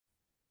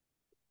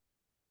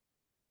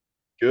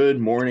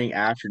Good morning,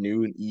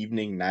 afternoon,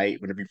 evening,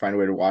 night, whenever you find a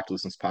way to watch,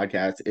 listen to this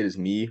podcast. It is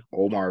me,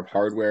 Omar of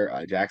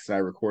Hardware. Jackson and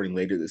I are recording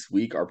later this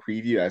week, our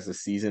preview as the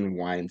season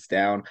winds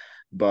down.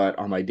 But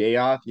on my day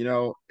off,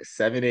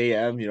 7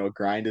 a.m.,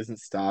 grind doesn't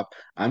stop.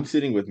 I'm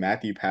sitting with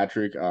Matthew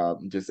Patrick,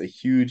 just a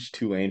huge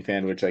Tulane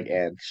fan, which, like,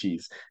 and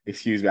jeez,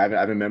 excuse me, I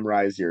haven't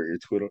memorized your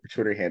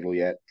Twitter handle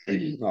yet.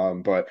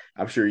 But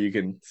I'm sure you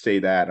can say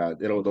that.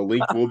 The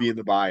link will be in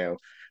the bio.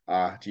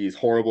 Geez,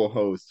 horrible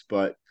host,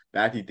 but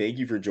Matthew, thank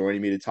you for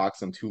joining me to talk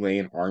some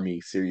Tulane-Army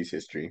series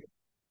history.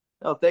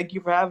 Oh, thank you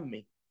for having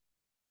me.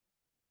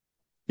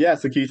 Yeah,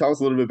 so can you tell us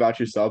a little bit about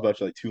yourself, about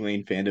your like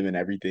Tulane fandom and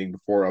everything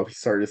before we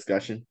start a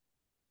discussion?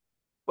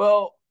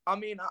 Well,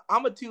 I'm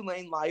a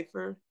Tulane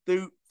lifer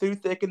through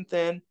thick and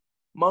thin,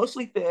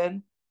 mostly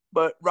thin,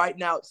 but right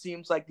now it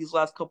seems like these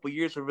last couple of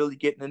years we're really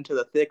getting into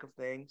the thick of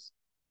things.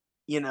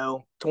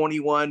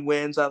 21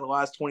 wins out of the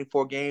last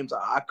 24 games.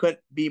 I couldn't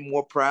be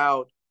more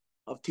proud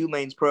of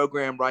Tulane's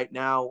program right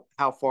now,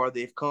 how far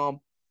they've come.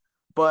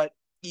 But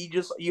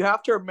you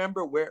have to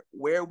remember where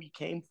we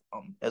came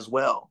from as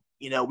well.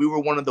 We were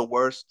one of the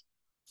worst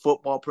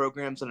football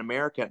programs in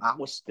America, and I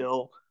was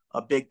still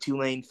a big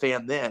Tulane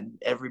fan then.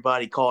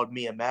 Everybody called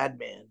me a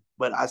madman,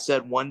 but I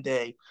said one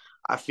day,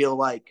 I feel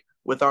like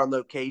with our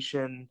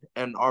location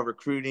and our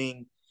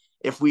recruiting,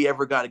 if we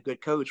ever got a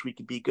good coach, we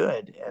could be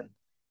good. And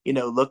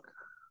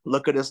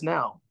look at us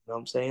now. You know what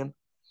I'm saying?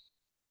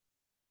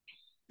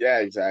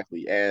 Yeah,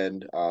 exactly.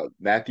 And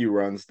Matthew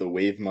runs the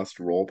Wave Must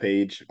Roll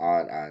page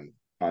on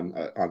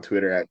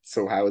Twitter at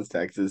So How is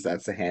Texas.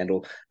 That's the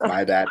handle.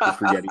 My bad for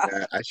forgetting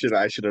that. I should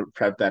have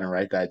prepped that and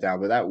write that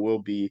down, but that will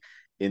be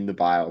in the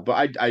bio.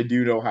 But I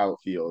do know how it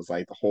feels.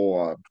 Like the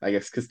whole I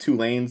guess because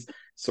Tulane's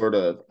sort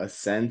of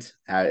ascent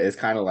is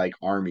kind of like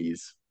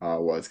Army's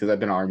was because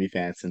I've been an Army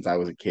fan since I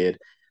was a kid.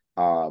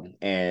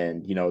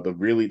 And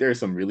there's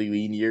some really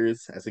lean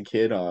years as a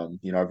kid.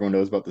 Everyone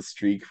knows about the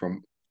streak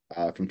from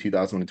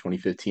 2000 to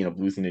 2015 of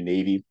losing to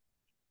Navy.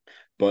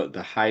 But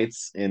the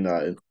heights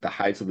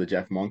of the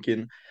Jeff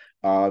Monken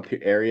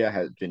area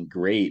has been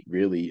great,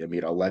 really. I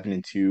mean,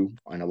 11-2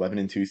 an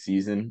 11-2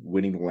 season,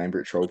 winning the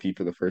Lambert Trophy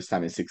for the first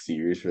time in 60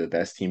 years for the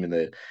best team in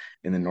the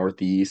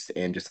Northeast,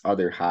 and just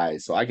other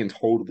highs. So I can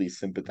totally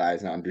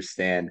sympathize and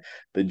understand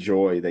the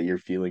joy that you're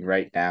feeling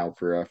right now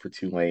for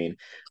Tulane.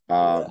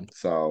 Yeah.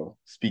 So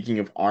speaking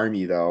of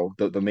Army, though,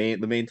 the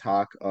main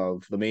topic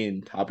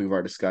of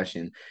our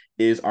discussion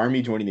is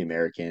Army joining the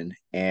American,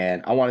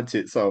 and I wanted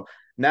to so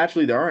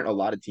naturally, there aren't a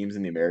lot of teams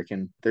in the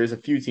American. There's a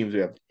few teams we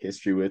have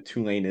history with.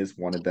 Tulane is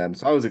one of them.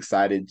 So I was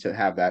excited to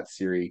have that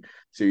series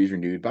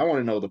renewed. But I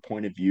want to know the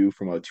point of view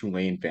from a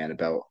Tulane fan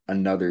about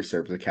another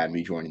service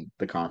academy joining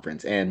the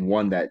conference and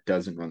one that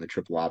doesn't run the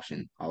triple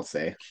option, I'll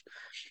say.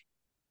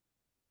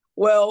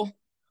 Well,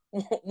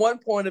 one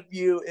point of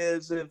view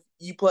is if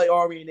you play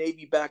Army and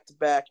Navy back to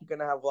back, you're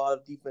gonna have a lot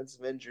of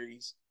defensive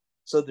injuries.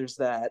 So there's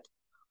that.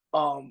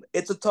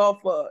 It's a tough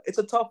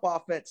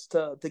offense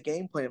to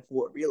game plan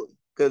for it really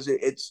because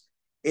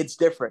it's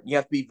different. You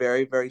have to be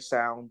very very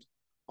sound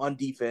on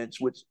defense,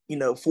 which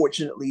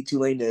fortunately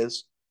Tulane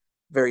is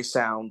very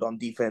sound on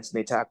defense and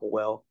they tackle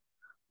well.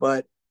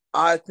 But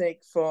I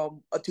think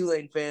from a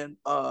Tulane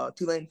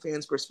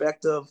fan's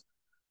perspective,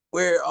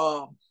 we're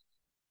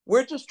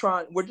we're just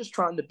trying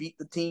to beat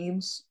the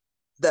teams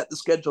that the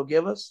schedule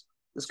gives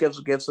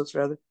us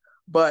rather.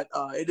 But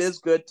it is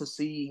good to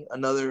see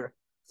another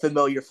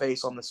familiar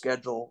face on the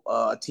schedule,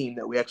 a team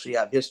that we actually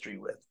have history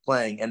with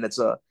playing, and it's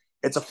a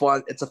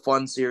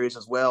fun series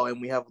as well.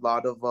 And we have a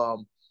lot of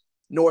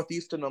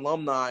Northeastern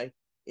alumni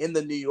in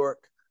the New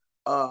York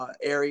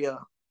area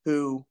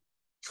who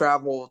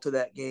travel to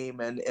that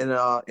game and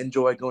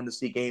enjoy going to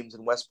see games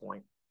in West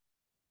Point.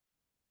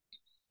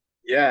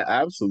 Yeah,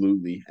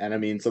 absolutely. And I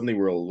mean, something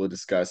we'll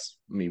discuss,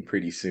 I mean,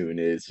 pretty soon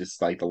is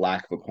just like the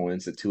lack of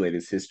opponents that Tulane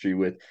has history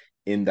with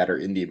in that are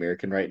in the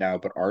American right now.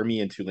 But Army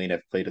and Tulane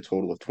have played a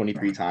total of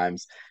 23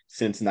 times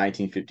since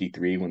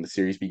 1953 when the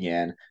series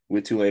began,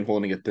 with Tulane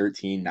holding a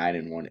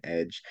 13-9-1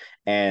 edge.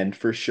 And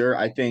for sure,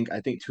 I think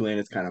Tulane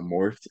has kind of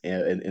morphed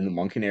in the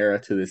Munkin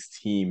era to this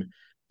team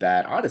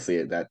that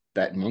honestly that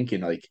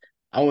Munkin like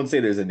I wouldn't say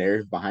there's a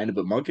narrative behind it,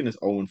 but Munkin is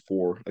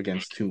 0-4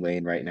 against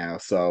Tulane right now.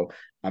 So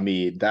I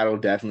mean, that'll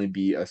definitely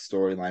be a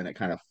storyline that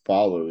kind of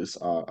follows.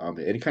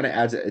 It kind of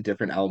adds a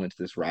different element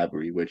to this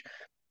rivalry, which,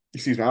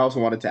 excuse me, I also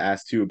wanted to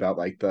ask too about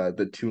like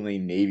the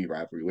Tulane Navy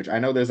rivalry, which I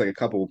know there's like a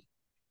couple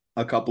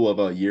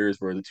of years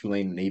where the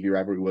Tulane Navy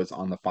rivalry was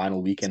on the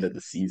final weekend of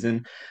the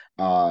season.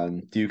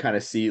 Do you kind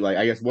of see like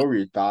I guess what were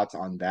your thoughts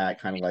on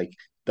that kind of like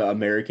the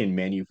American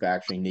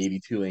manufacturing Navy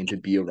Tulane to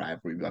be a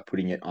rivalry by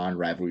putting it on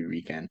rivalry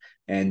weekend?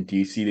 And do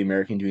you see the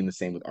American doing the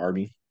same with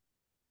Army?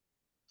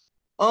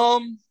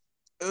 Um,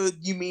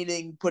 you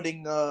meaning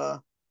putting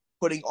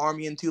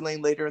Army and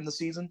Tulane later in the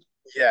season?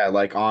 Yeah,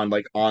 like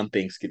on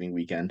Thanksgiving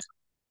weekend.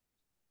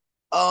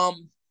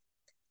 Um,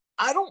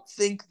 I don't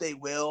think they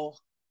will.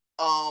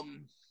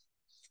 Um,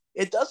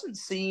 it doesn't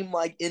seem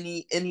like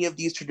any of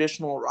these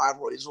traditional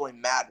rivalries really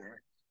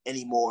matter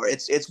anymore.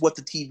 It's what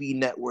the TV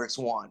networks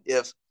want.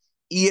 If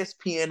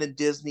ESPN and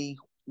Disney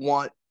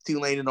want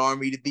Tulane and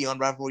Army to be on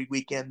rivalry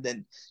weekend,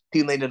 then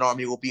Tulane and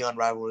Army will be on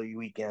rivalry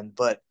weekend.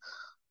 But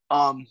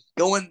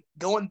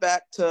going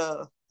back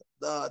to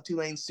the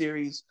Tulane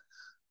series,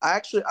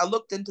 I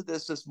looked into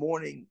this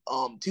morning.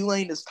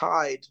 Tulane is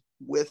tied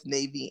with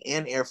Navy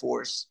and Air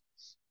Force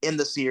in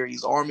the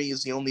series. Army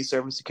is the only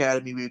service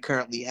academy we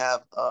currently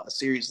have a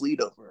series lead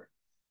over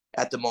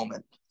at the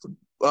moment.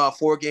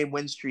 4-game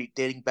win streak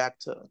dating back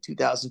to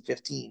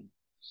 2015.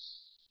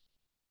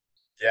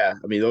 Yeah,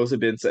 I mean those have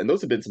been some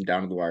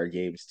down to the wire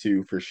games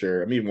too, for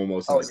sure. I mean, well,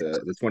 most of Oh like yeah,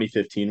 the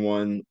 2015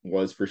 one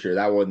was for sure.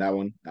 That one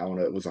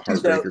was a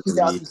heartbreaker for me.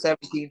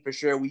 2017 for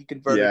sure. We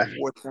converted Yeah, the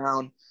fourth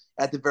down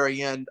at the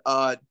very end.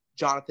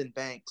 Jonathan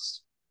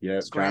Banks yeah,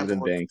 Jonathan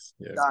scrambled. Banks.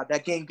 Yeah, God,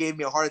 that game gave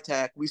me a heart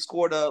attack. We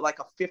scored a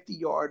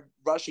 50-yard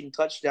rushing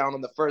touchdown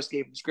on the first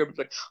game of scrimmage.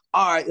 Like,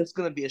 all right, it's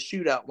gonna be a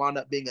shootout. Wound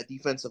up being a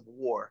defensive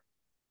war.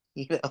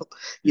 You know,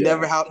 you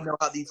never yeah. know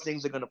how these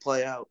things are gonna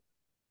play out.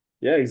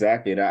 Yeah,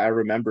 exactly. And I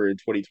remember in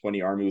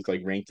 2020, Army was like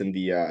ranked in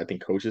the I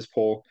think coaches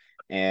poll,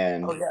 Oh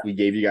and yeah. we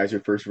gave you guys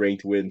your first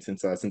ranked win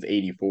since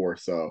 '84.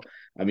 So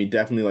I mean,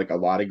 definitely like a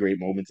lot of great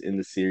moments in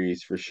the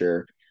series for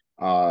sure.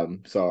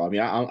 So I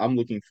mean, I'm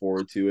looking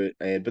forward to it,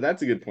 and but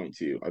that's a good point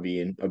too. I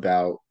mean,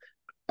 about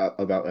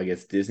I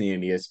guess Disney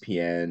and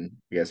ESPN,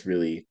 I guess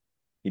really,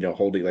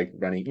 holding like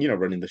running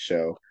the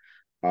show.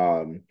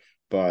 Um,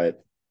 but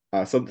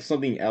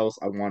something else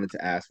I wanted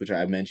to ask, which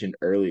I mentioned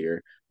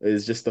earlier,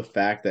 is just the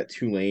fact that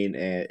Tulane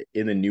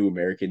in the New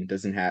American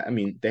doesn't have. I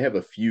mean, they have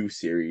a few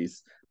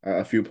series,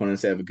 a few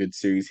opponents they have a good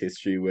series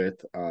history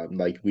with.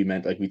 Like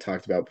we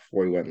talked about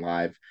before we went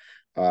live.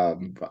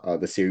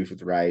 The series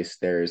with Rice.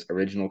 There's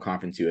original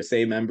Conference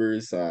USA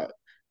members. I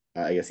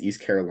guess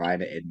East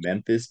Carolina and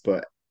Memphis.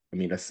 But I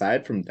mean,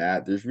 aside from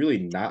that, there's really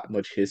not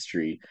much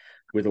history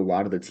with a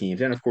lot of the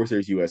teams. And of course,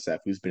 there's USF,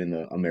 who's been in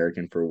the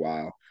American for a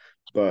while.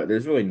 But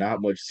there's really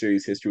not much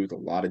serious history with a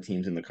lot of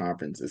teams in the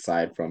conference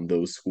aside from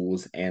those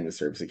schools and the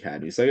service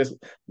academy. So I guess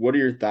what are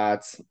your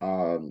thoughts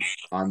on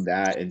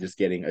that and just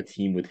getting a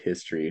team with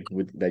history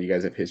with that you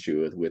guys have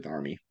history with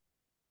Army?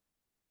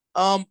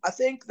 I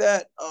think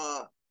that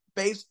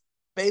based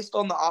based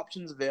on the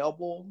options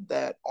available,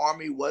 that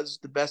Army was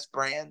the best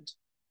brand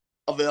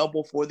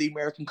available for the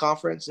American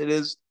Conference. It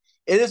is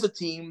a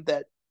team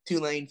that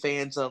Tulane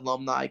fans and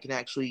alumni can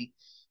actually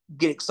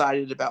get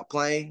excited about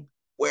playing.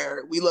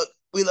 Where we look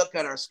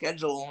at our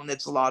schedule and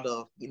it's a lot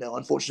of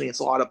unfortunately it's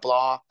a lot of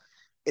blah.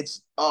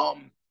 It's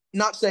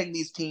not saying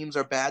these teams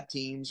are bad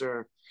teams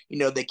or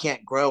they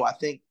can't grow. I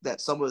think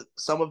that some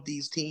of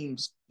these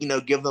teams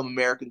give them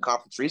American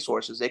Conference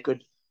resources. They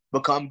could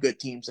become good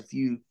teams a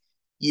few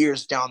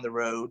years down the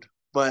road.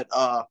 But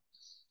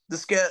the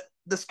ske-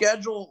 the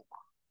schedule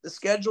the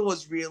schedule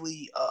is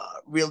really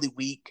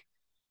weak,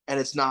 and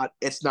it's not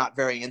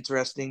very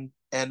interesting.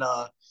 And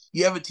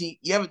you have a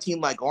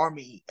team like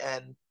Army,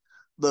 and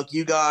look,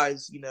 you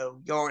guys, you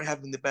aren't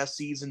having the best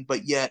season,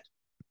 but yet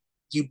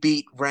you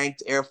beat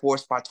ranked Air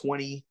Force by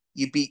 20.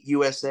 You beat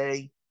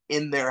USA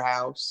in their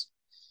house.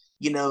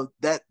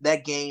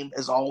 That game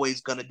is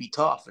always going to be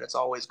tough, and it's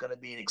always going to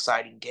be an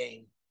exciting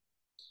game.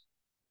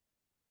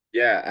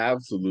 Yeah,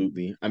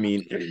 absolutely. I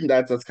mean,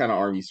 that's kind of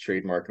Army's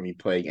trademark. I mean,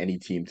 playing any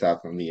team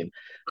tough. I mean,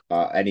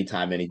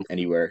 anytime,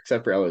 anywhere,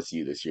 except for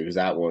LSU this year, because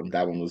that one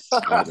was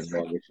out of the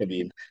norm. Which I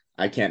mean,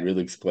 I can't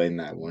really explain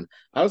that one.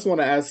 I also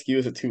want to ask you,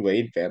 as a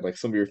Tulane fan, like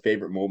some of your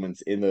favorite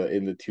moments in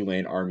the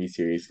Tulane Army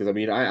series. Because I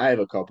mean, I have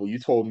a couple. You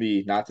told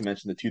me not to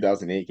mention the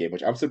 2008 game,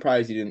 which I'm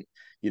surprised you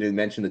didn't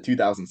mention the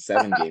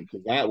 2007 game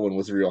because that one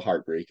was a real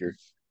heartbreaker.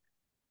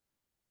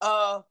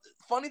 uh,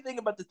 Funny thing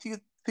about the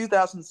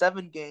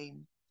 2007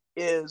 game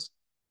is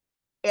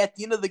at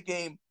the end of the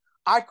game,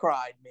 I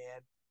cried, man.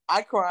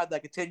 I cried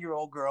like a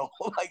 10-year-old girl.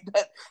 Like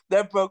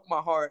that broke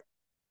my heart.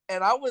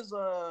 And I was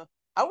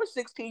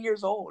 16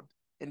 years old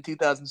in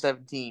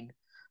 2017.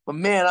 But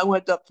man, I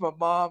went up to my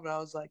mom and I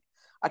was like,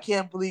 I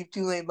can't believe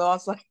Tulane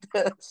lost like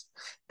this.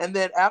 And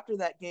then after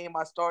that game,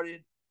 I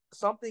started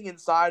something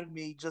inside of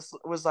me just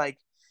was like,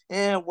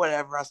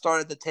 whatever. I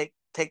started to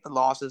take the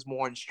losses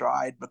more in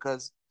stride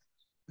because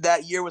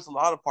that year was a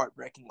lot of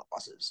heartbreaking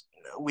losses.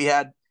 We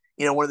had,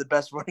 one of the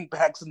best running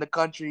backs in the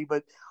country,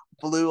 but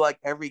blew like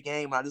every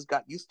game. I just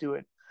got used to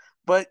it.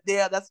 But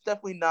yeah, that's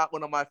definitely not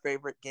one of my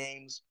favorite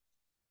games.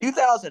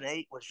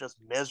 2008 was just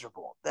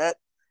miserable.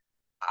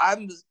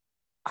 I'm just,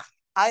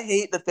 I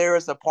hate that there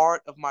is a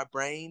part of my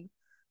brain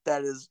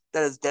that is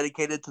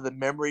dedicated to the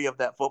memory of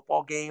that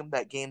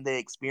game they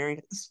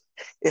experienced.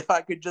 If I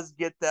could just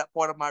get that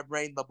part of my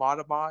brain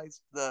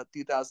lobotomized, the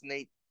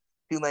 2008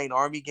 Tulane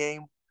Army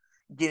game,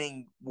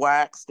 getting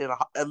waxed in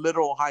a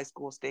literal high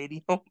school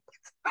stadium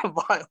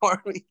by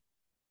Army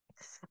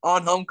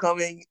on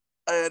homecoming,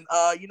 and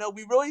I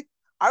really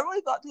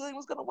thought Tulane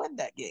was going to win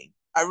that game.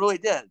 I really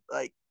did,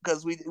 like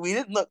because we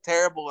didn't look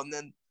terrible, and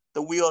then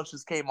the wheels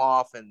just came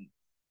off, and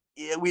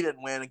yeah, we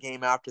didn't win a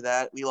game after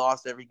that. We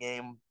lost every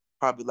game,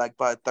 probably like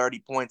by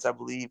 30 points, I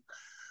believe.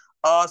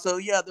 So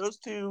yeah, those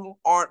two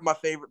aren't my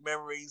favorite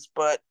memories,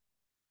 but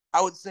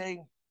I would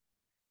say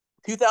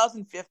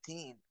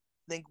 2015.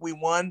 I think we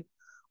won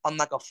on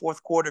like a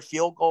fourth quarter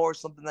field goal or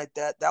something like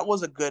that. That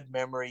was a good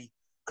memory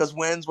because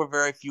wins were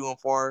very few and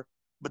far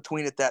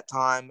between at that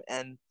time.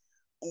 And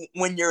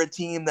when you're a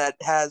team that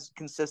has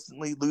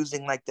consistently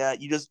losing like that,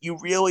 you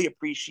really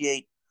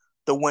appreciate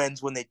the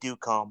wins when they do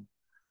come.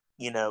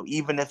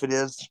 Even if it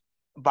is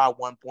by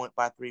 1 point,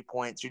 by 3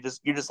 points, you're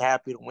just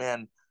happy to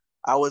win.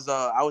 I was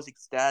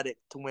ecstatic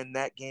to win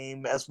that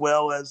game as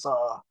well as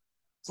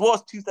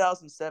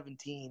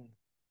 2017.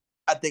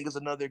 I think is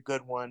another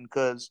good one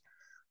because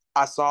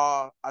I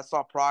saw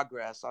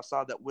progress. I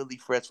saw that Willie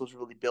Fritz was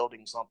really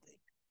building something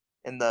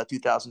in the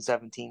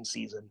 2017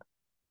 season.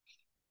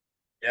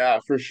 Yeah,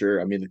 for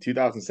sure. I mean, the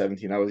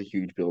 2017, that was a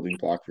huge building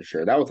block for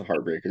sure. That was a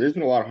heartbreaker. There's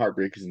been a lot of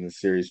heartbreakers in this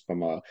series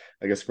from I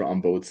guess from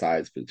on both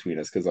sides between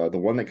us because the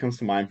one that comes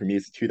to mind for me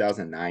is the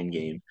 2009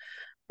 game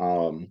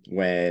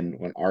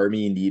when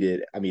Army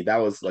needed, I mean, that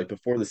was like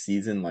before the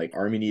season, like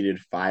Army needed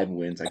 5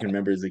 wins. I can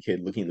remember as a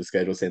kid looking at the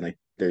schedule saying like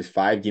there's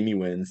 5 gimme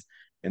wins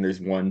and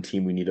there's one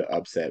team we need to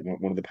upset,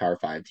 one of the Power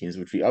Five teams,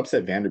 which we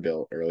upset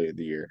Vanderbilt earlier in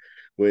the year,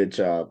 which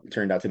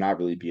turned out to not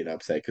really be an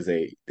upset because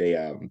they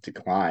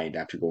declined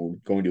after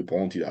going to a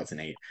bowl in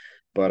 2008.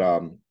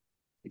 But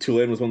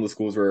Tulane was one of the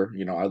schools where,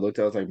 I looked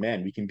at, I was like,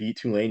 man, we can beat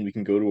Tulane. We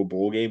can go to a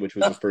bowl game, which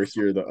was the first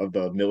year of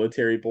the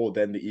military bowl,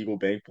 then the Eagle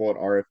Bank Bowl at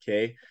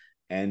RFK.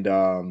 And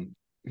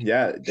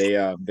yeah,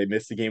 they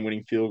missed a game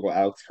winning field goal.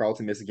 Alex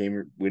Carlton missed a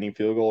game winning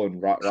field goal, and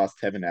Ross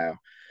Tevenow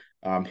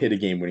hit a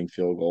game-winning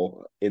field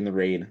goal in the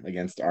rain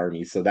against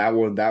Army. So that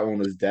one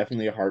was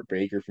definitely a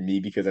heartbreaker for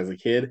me because as a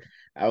kid,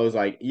 I was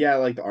like, yeah,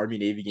 like the Army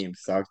Navy game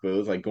sucked, but it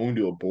was like going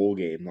to a bowl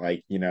game,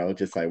 like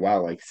just like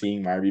wow, like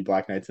seeing my Army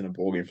Black Knights in a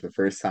bowl game for the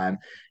first time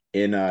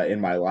in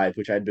my life,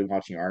 which I'd been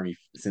watching Army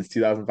since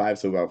 2005,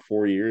 so about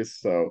 4 years.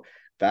 So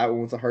that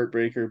one was a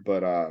heartbreaker,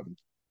 but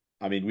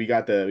I mean, we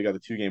got the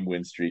 2 game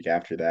win streak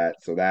after that,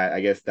 so that I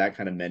guess that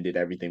kind of mended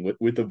everything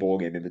with the bowl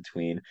game in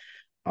between.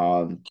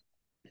 Um,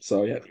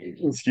 so yeah,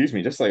 excuse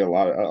me, just like a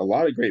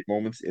lot of great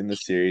moments in the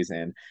series,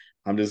 and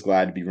I'm just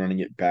glad to be running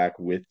it back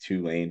with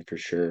Tulane for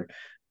sure.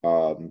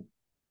 Um,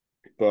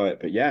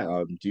 but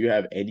yeah, do you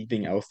have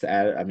anything else to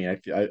add? I mean,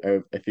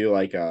 I feel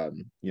like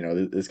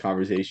this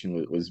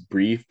conversation was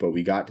brief, but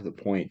we got to the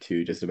point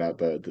too, just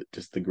about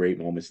just the great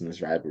moments in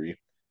this rivalry.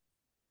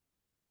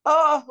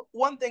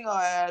 One thing I'll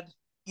add,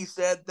 you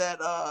said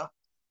that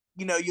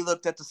you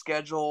looked at the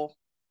schedule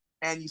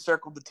and you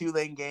circled the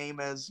Tulane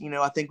game as,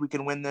 I think we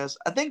can win this.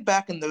 I think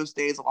back in those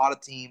days, a lot of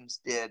teams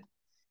did.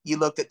 You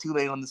looked at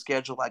Tulane on the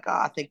schedule like,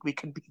 I think we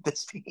can beat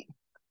this team.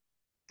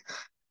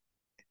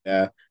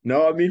 Yeah,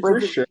 no, I mean for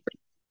Was it, sure.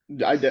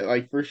 I did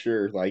like for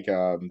sure. Like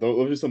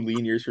those are some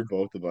lean years for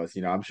both of us.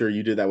 I'm sure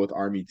you did that with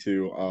Army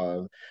too.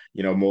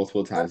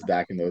 Multiple times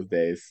back in those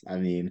days. I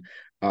mean,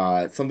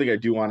 something I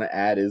do want to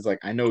add is like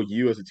I know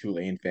you as a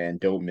Tulane fan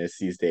don't miss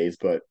these days,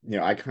 but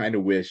I kind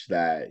of wish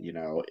that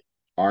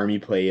Army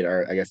played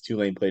or I guess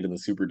Tulane played in the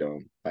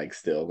Superdome like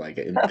still like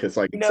because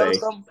so I you could know, say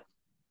some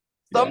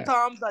yeah.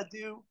 sometimes I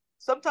do.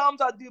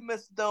 Sometimes I do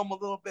miss the dome a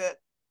little bit.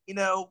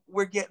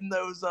 We're getting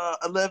those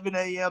 11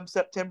 a.m.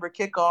 September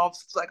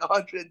kickoffs. It's like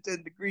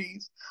 110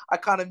 degrees. I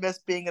kind of miss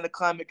being in a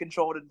climate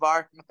controlled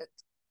environment.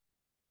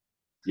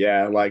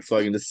 Yeah, like so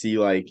I can just see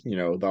like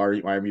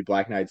the Army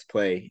Black Knights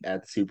play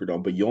at the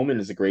Superdome. But Yeoman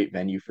is a great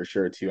venue for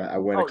sure too. I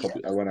went a Oh yeah,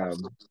 couple.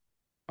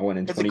 I went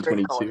in it's a great color.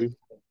 2022.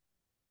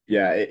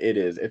 Yeah, it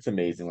is. It's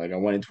amazing. Like I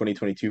went in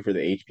 2022 for the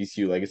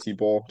HBCU Legacy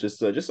Bowl.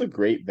 Just a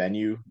great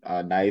venue.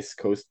 Nice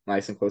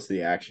and close to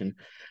the action.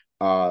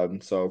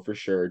 So for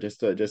sure,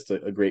 just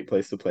a great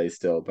place to play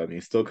still. But I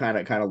mean, still kind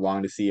of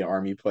long to see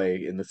Army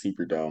play in the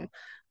Superdome.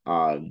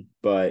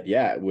 But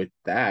yeah, with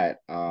that,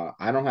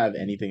 I don't have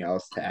anything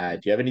else to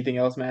add. Do you have anything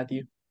else,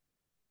 Matthew?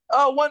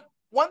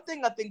 One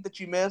thing I think that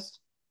you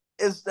missed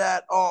is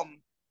that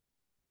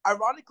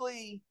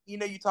ironically,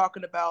 you're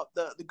talking about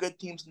the good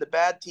teams and the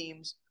bad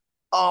teams.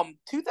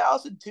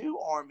 2002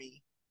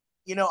 Army,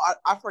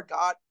 I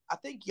forgot. I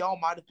think y'all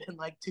might have been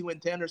like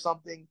 2-10 or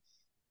something,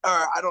 or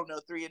I don't know,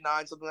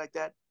 3-9, something like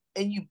that.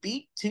 And you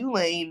beat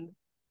Tulane,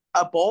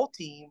 a bowl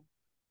team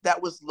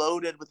that was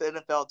loaded with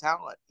NFL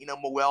talent.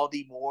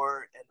 Mwelde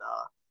Moore and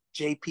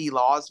J.P.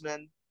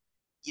 Losman.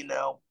 You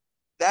know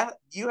that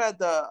you had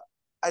the.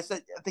 I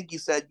think you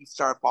said you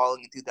started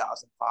following in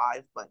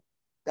 2005, but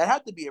that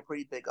had to be a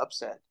pretty big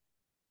upset.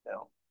 You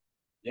know?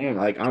 Yeah,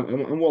 like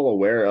I'm well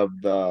aware of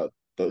the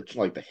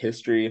like the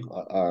history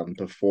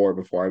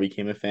before I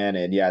became a fan,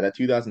 and yeah, that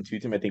 2002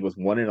 team I think was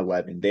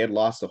 1-11. They had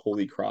lost to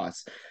Holy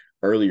Cross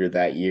earlier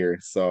that year,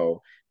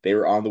 so they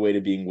were on the way to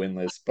being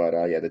winless. But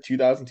yeah, the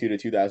 2002 to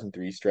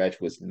 2003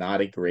 stretch was not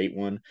a great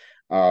one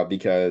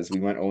because we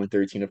went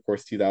 0-13, of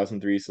course,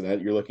 2003. So that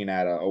you're looking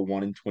at a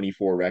 1-24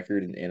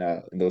 record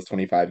in those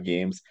 25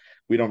 games.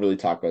 We don't really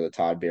talk about the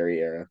Todd Berry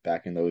era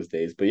back in those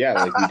days, but yeah,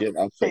 like we did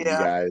upset you Yeah,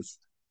 guys.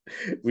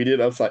 We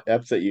did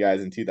upset you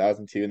guys in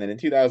 2002, and then in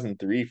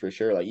 2003 for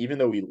sure. Like even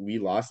though we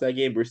lost that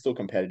game, we're still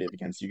competitive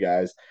against you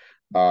guys.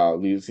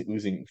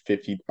 Losing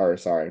 50 or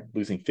sorry,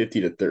 losing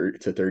 50 to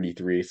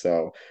 33.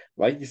 So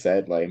like you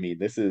said, like I mean,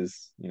 this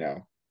is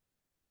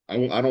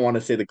I don't want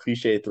to say the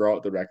cliche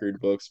throughout the record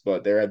books,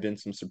 but there have been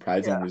some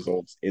surprising Yeah.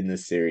 results in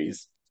this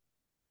series.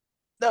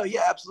 No,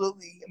 yeah,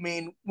 absolutely. I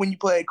mean, when you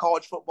play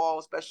college football,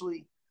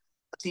 especially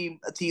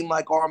a team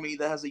like Army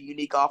that has a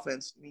unique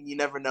offense, I mean, you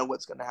never know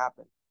what's going to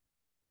happen.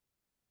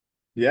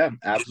 Yeah,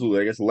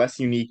 absolutely. I guess less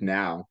unique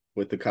now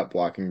with the cut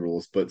blocking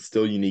rules, but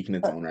still unique in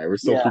its own right. We're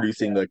still Yeah,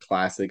 producing the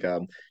classic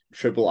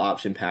triple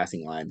option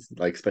passing lines,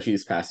 like especially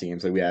these passing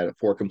games. Like we had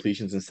 4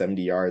 completions and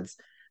 70 yards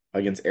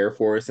against Air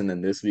Force, and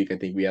then this week I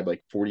think we had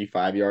like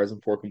 45 yards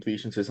and 4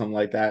 completions or something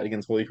like that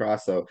against Holy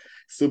Cross. So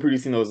still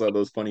producing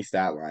those funny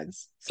stat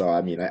lines. So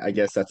I mean, I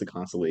guess that's a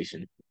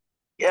consolation.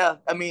 yeah.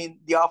 I mean,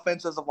 the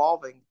offense is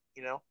evolving.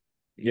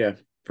 Yeah,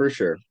 for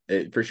sure.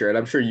 For sure. And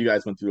I'm sure you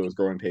guys went through those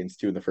growing pains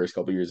too in the first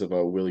couple of years of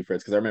Willie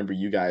Fritz, because I remember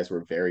you guys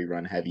were very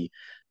run heavy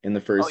in the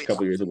Oh first yeah,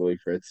 couple of years of Willie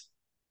Fritz.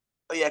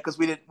 oh yeah, because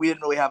we didn't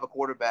really have a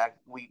quarterback.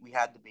 We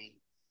had to be,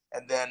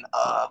 and then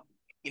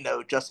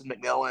Justin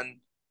McMillan,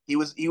 he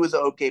was an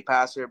okay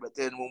passer, but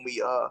then when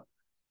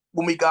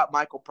we got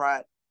Michael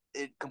Pratt,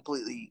 it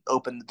completely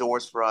opened the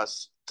doors for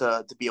us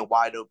to be a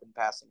wide open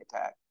passing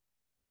attack.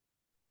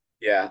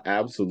 Yeah,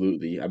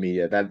 absolutely. I mean,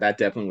 yeah, that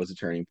definitely was a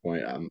turning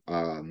point.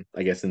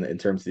 I guess in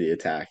terms of the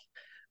attack.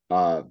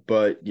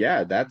 But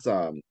yeah, that's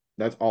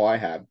all I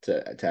have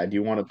to add. Do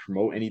you want to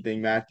promote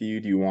anything,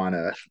 Matthew? Do you want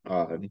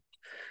to?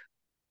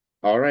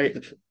 All right.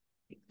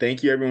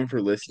 Thank you everyone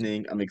for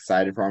listening. I'm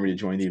excited for Army to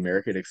join the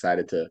American.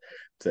 Excited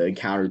to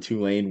encounter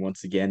Tulane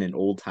once again, an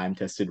old time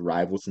tested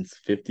rival since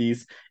the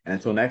 50s. And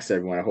until next,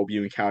 everyone, I hope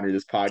you encounter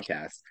this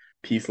podcast.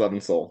 Peace, love,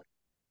 and soul.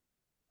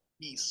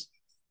 Peace.